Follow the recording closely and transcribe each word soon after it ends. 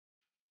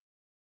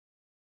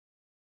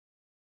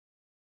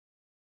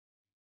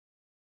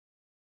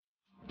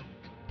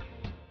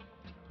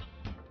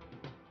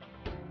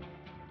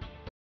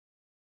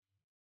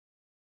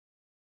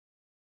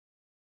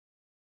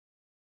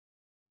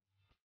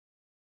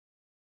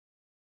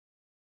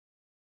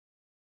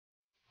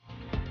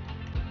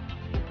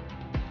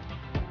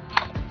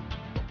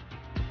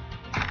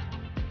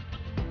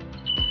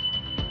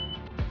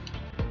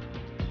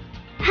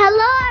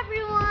Hello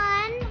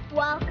everyone!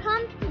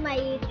 Welcome to my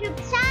YouTube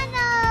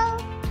channel!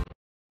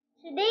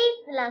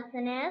 Today's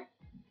lesson is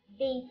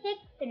Basic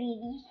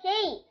 3D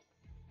Shapes.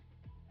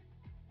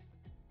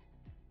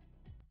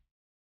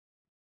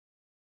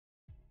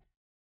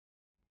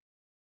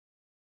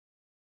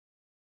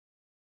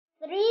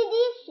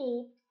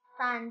 Shape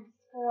stands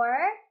for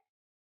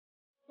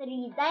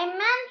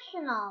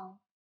three-dimensional.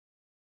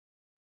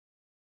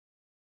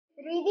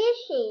 3D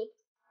shapes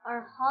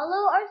are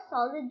hollow or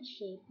solid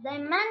shape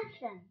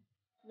dimensions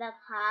that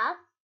have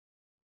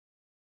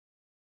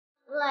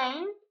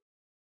length,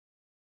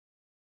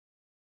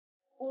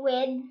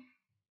 width,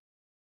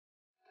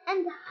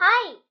 and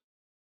height.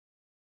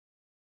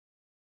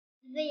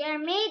 They are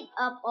made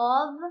up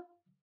of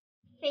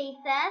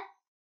faces,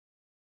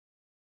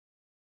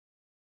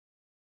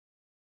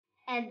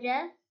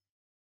 edges,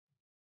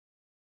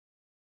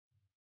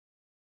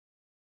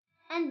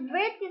 and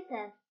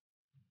vertices.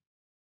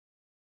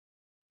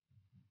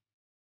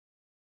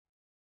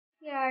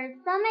 Here are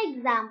some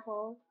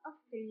examples of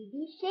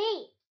 3D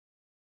shapes.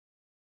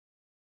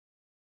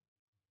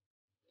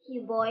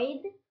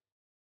 Cuboid,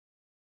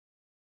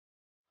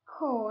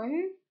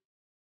 cone,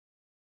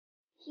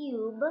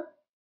 cube,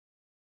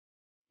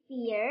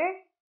 sphere,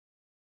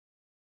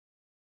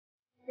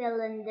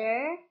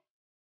 cylinder,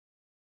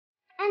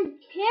 and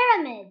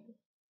pyramid.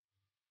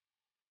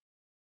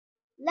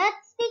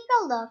 Let's take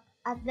a look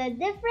at the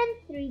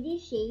different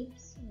 3D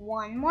shapes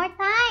one more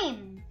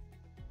time.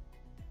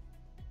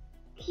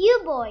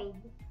 Cuboid,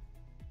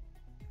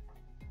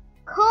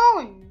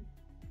 cone,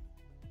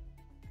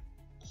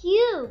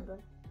 cube,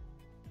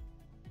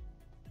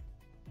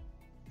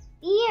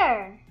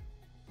 sphere,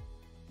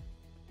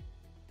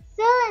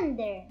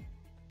 cylinder,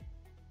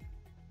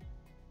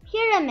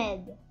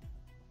 pyramid.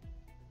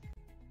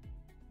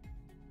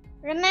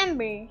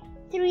 Remember,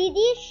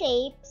 3D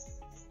shapes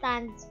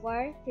stands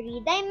for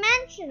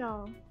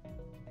three-dimensional.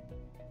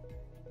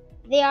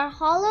 They are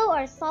hollow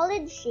or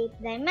solid shape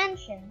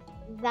dimensions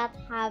that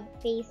have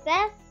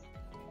faces,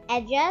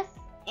 edges,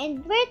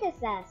 and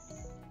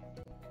vertices.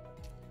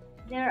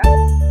 There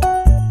are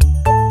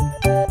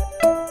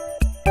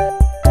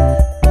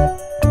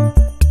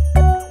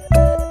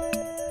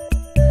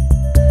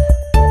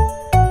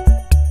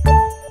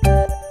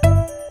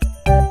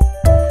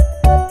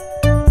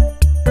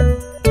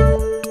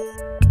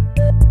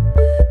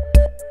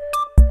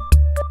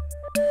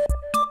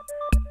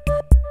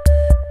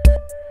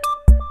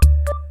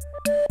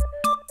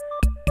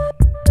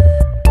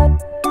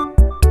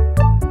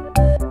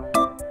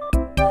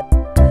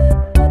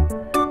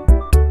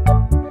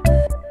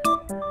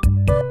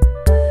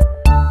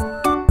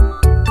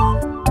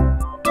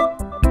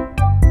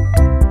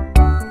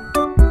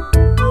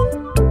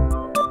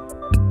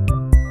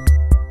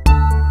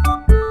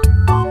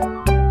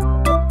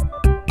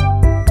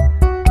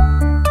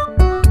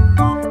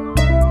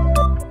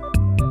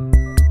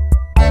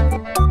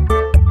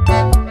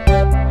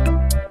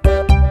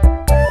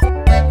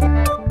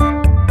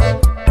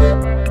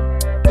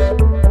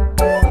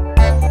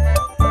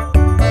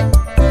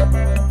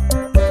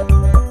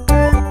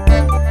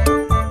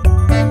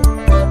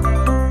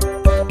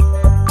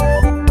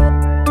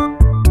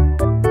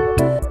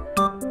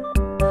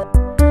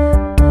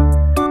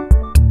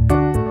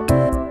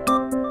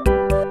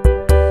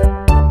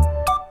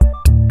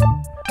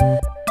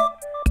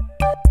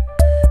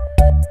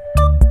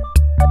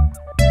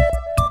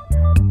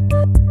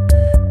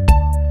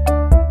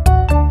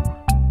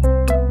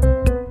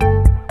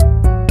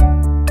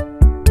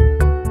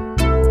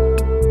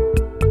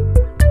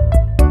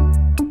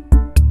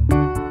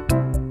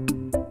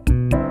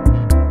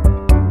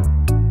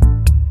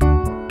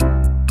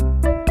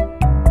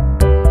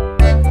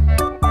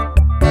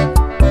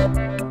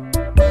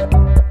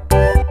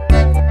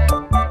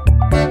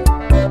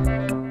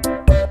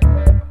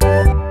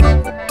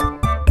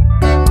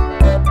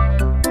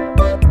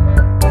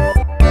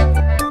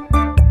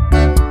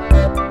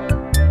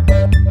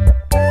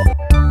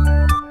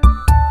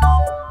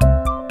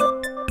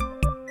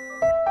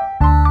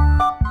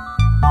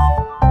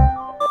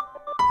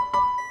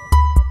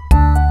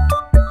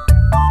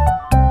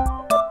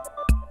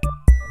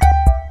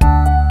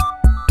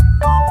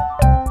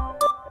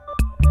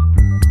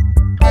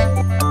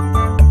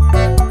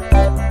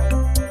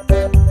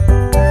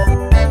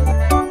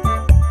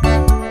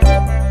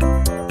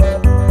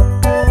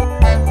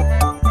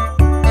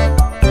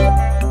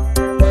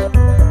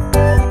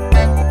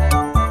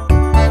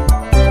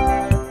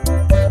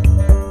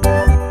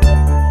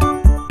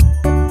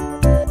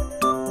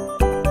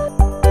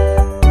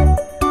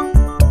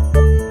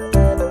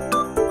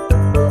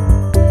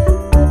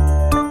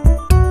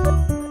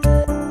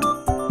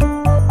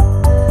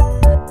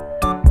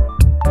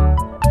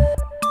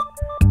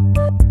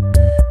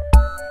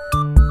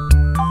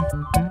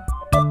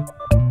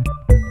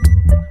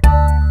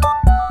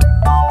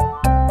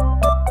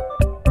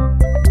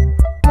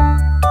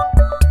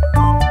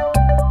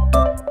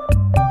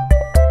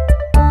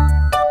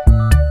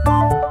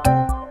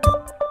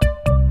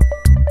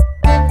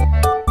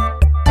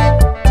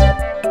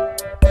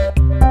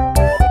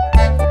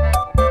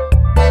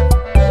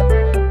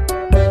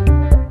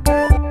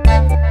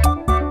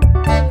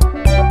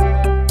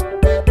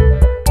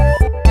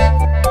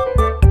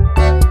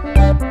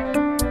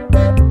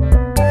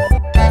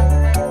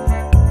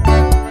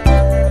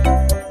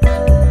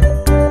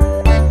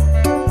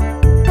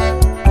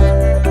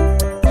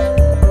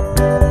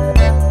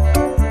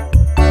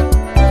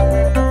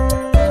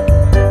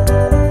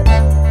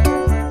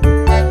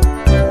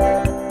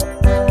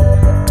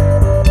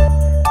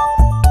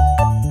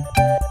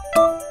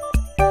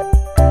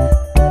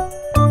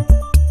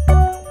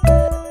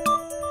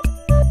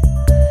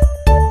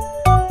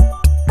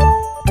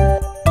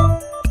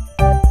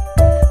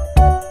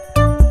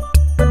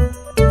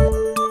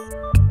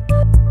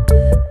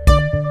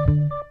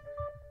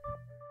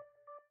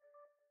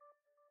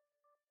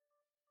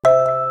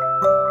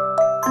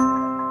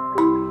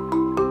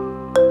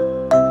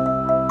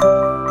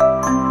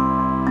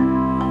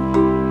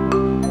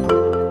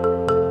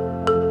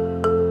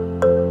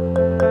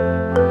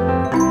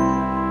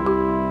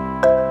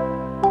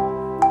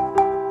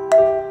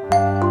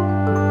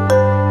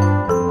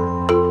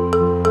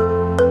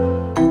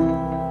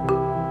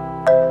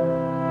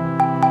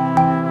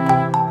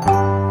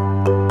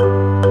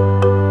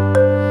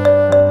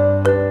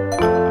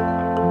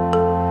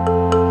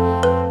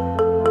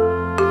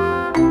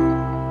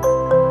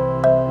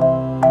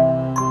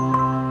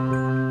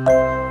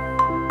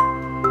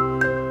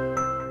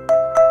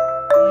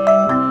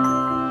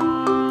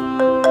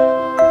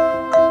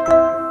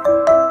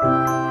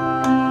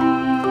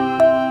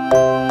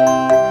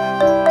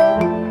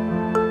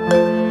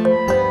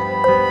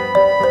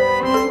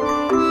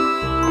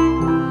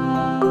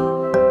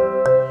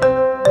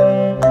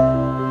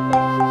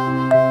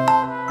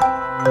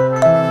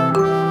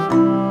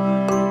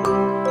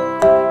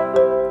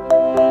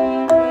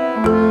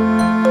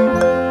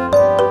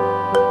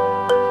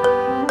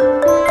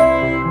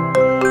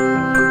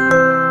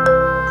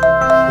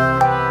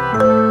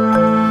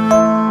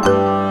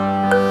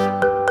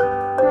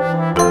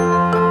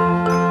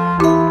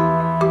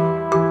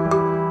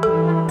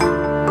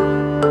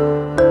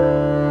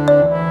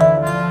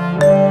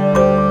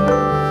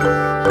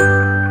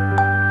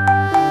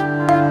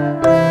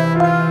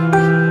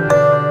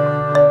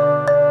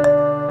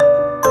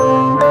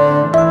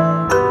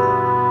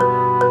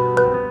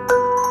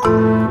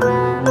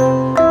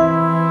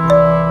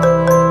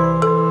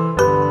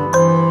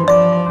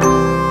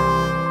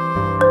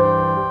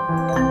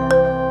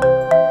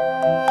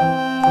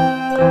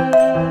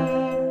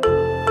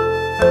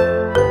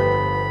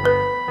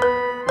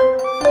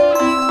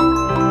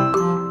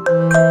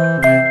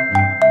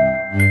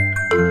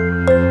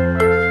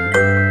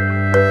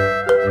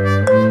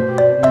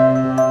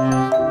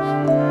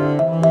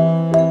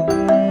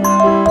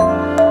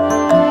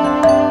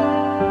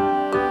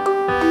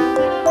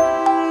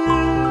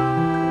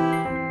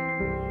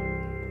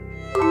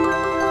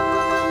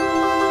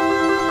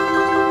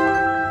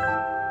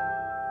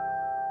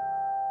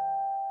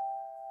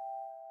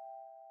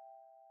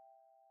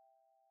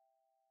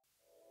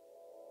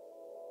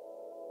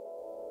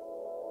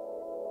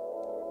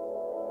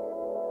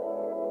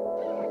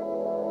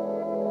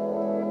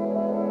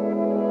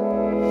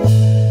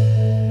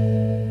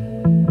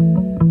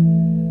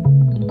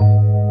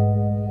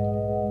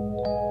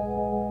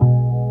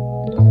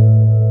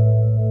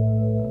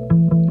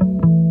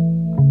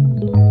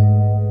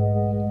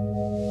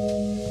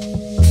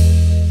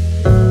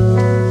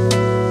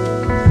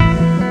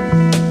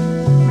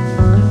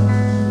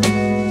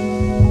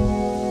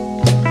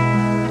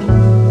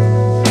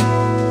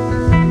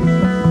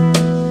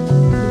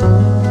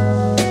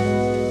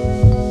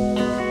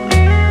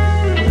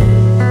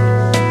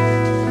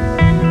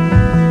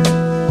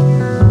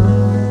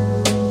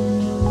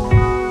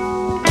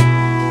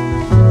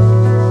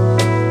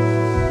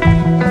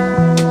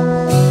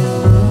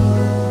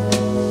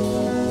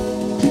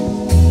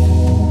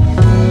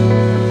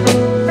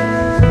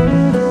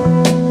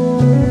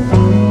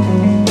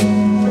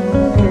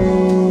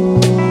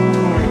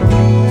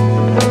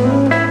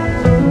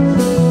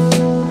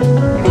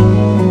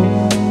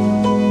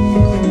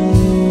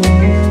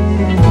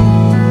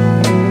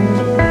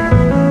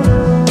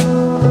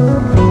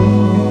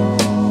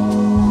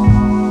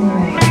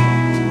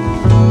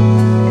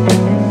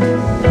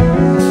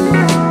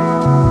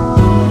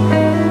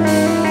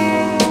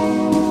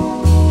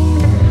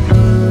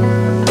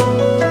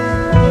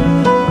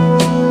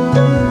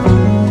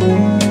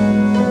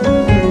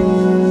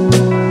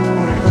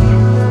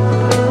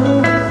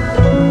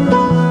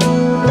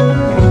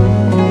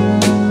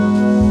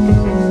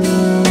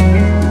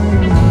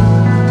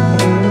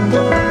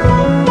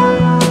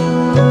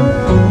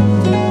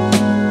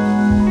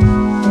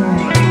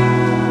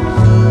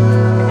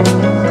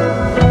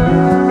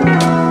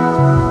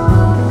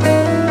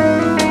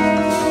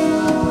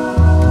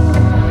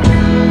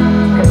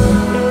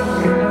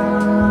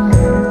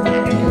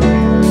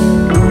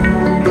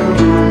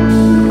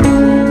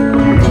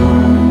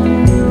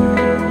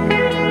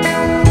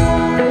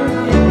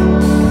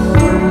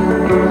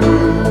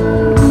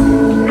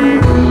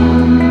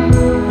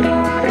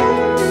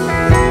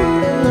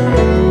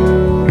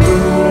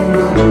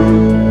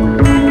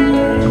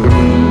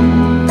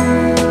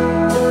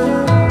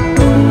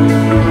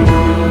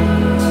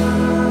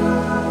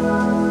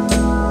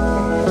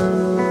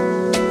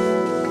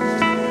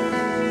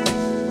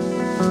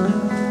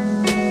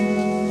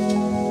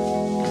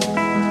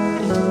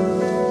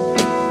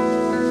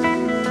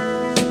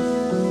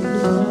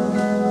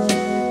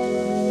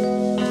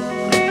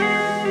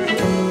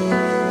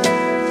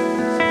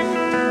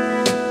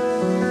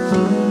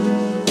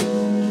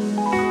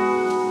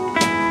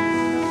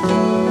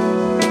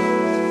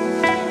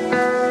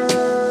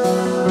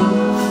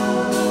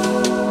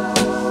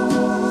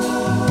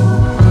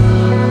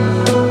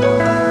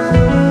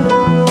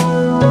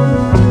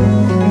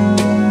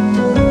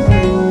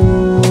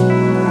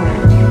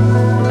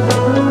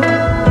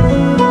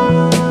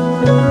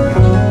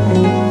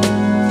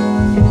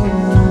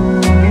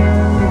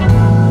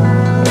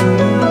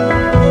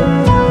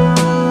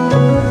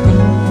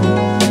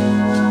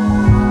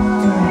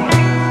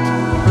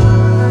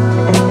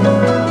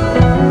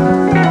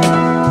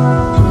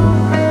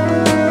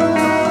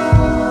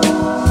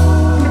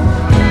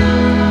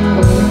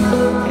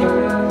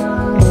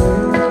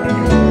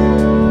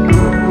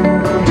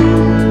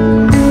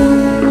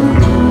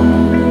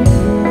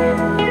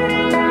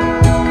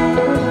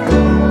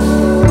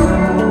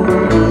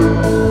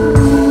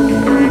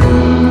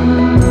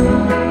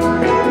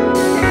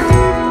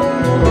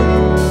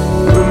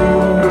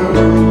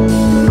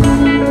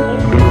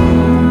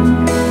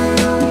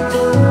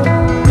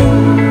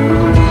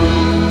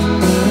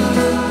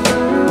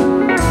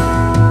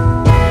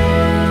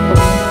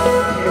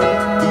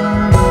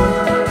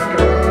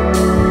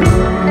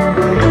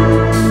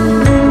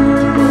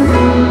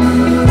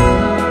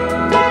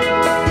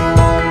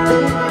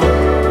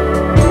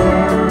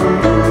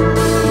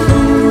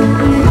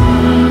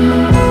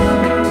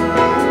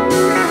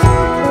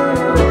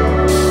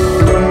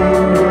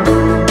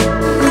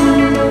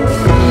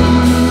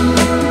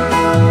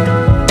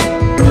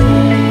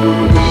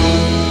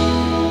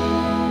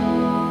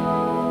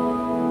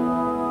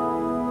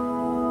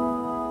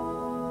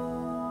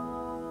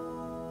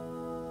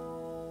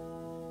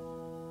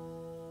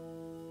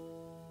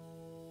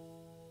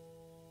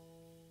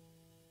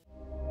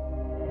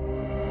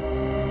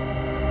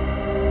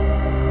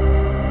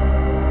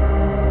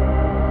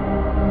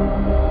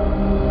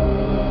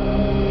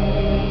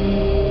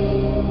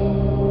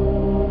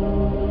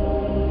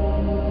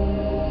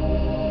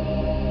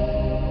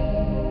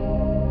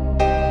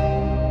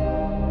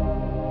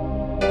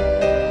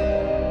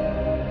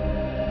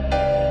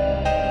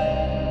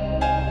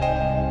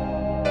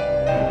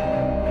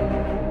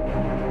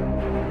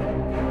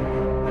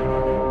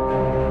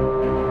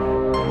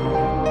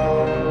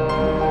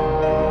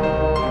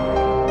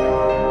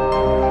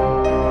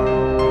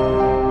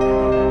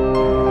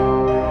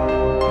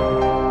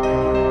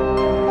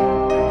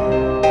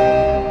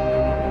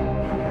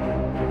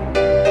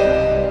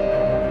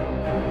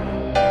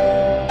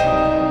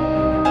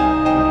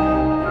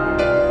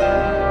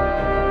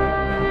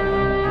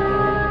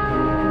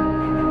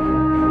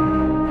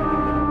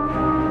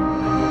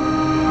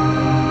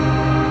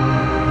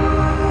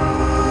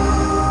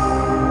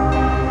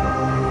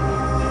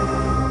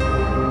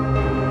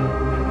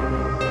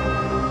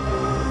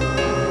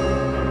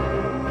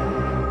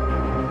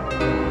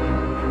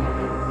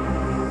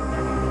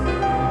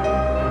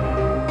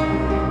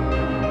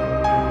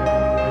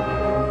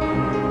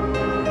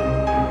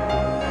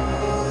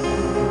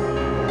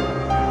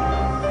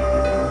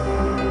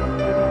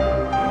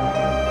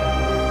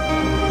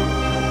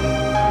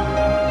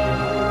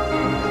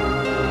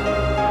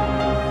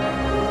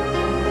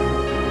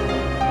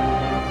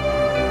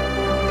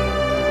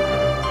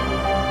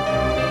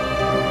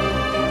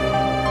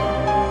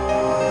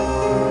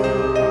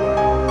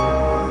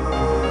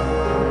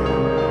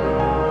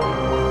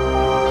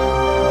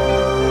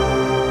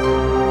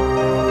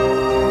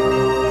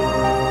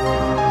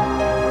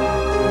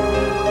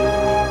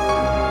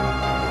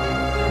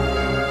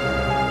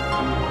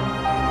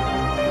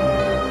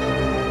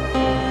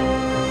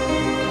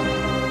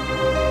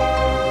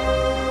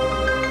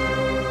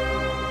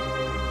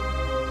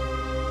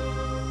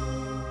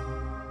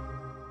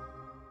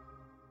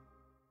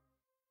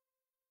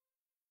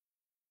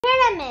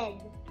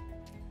Pyramid.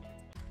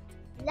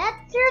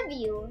 Let's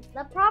review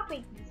the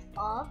properties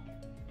of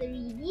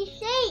 3D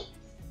shapes.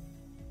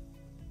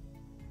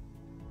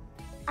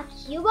 A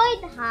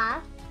cuboid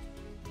has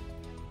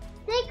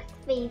 6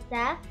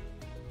 faces,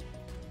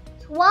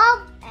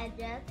 12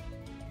 edges,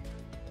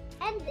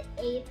 and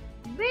 8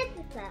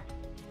 vertices.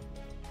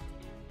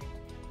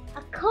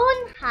 A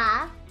cone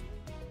has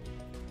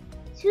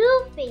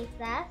 2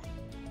 faces,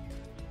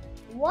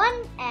 1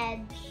 edge,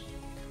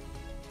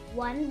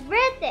 1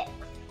 vertex.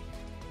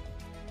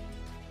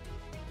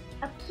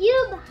 A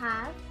cube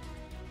has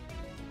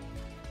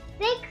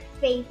 6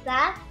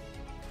 faces,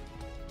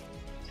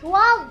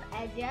 12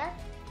 edges,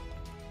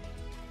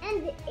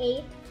 and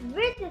 8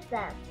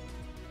 vertices.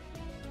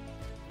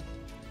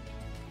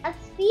 A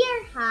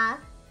sphere has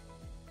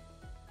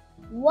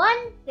 1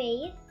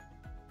 face,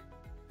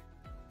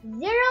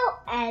 0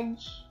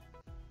 edge,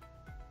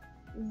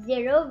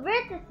 0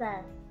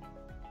 vertices.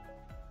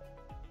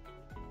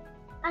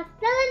 A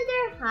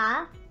cylinder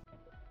has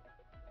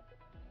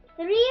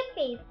 3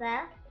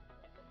 faces,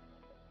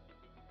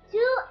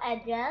 2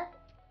 edges,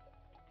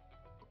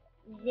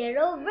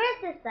 0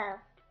 vertices.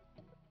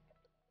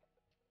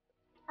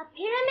 A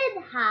pyramid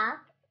has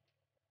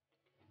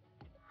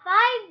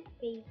 5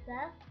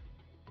 faces,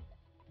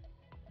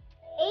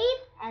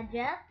 8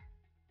 edges,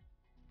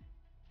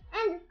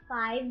 and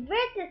 5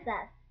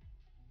 vertices.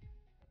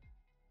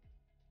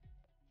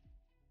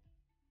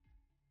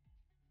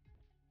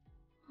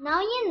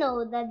 Now you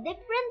know the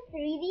different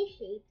 3D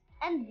shapes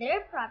and their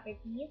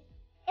properties.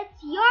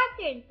 It's your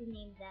turn to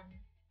name them.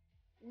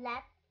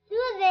 Let's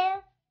do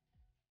this!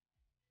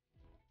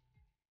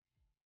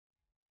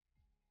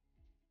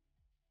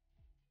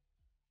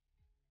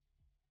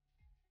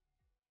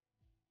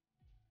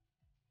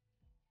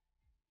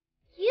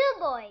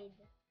 Cuboid,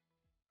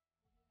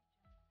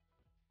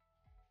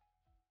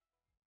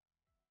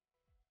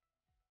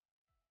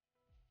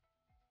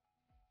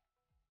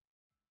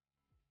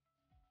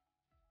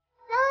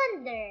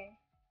 cylinder,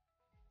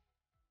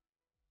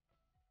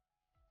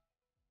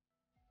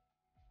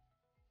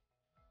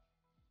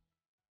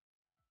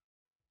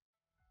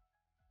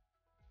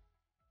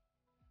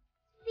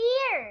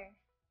 sphere,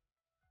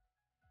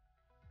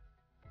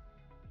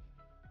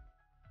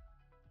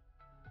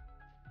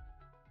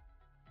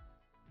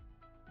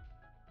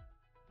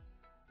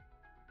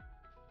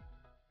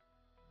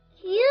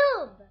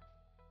 cube,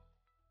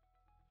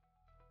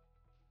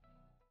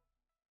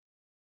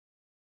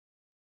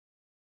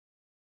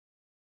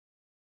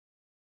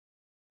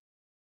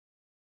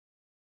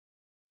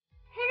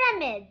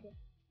 pyramid.